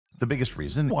The biggest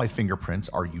reason why fingerprints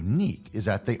are unique is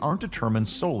that they aren't determined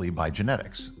solely by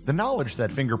genetics. The knowledge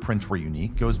that fingerprints were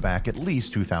unique goes back at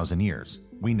least 2,000 years.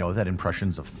 We know that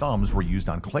impressions of thumbs were used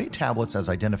on clay tablets as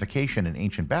identification in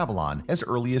ancient Babylon as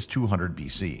early as 200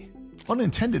 BC.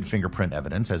 Unintended fingerprint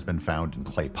evidence has been found in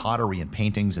clay pottery and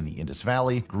paintings in the Indus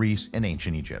Valley, Greece, and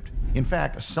ancient Egypt. In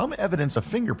fact, some evidence of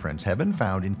fingerprints have been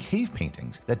found in cave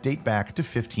paintings that date back to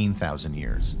 15,000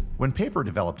 years. When paper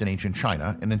developed in ancient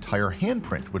China, an entire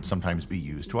handprint would sometimes be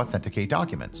used to authenticate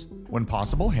documents. When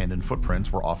possible, hand and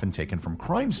footprints were often taken from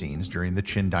crime scenes during the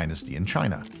Qin dynasty in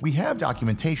China. We have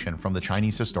documentation from the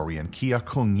Chinese historian Qia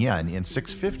Kongyan in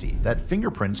 650 that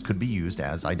fingerprints could be used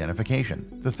as identification.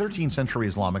 The 13th century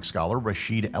Islamic scholar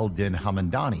Rashid el-Din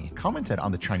Hamdani commented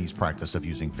on the Chinese practice of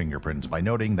using fingerprints by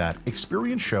noting that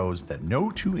experience shows that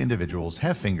no two individuals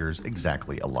have fingers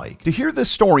exactly alike. To hear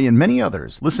this story and many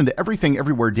others, listen to Everything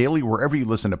Everywhere Daily wherever you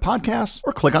listen to podcasts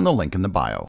or click on the link in the bio.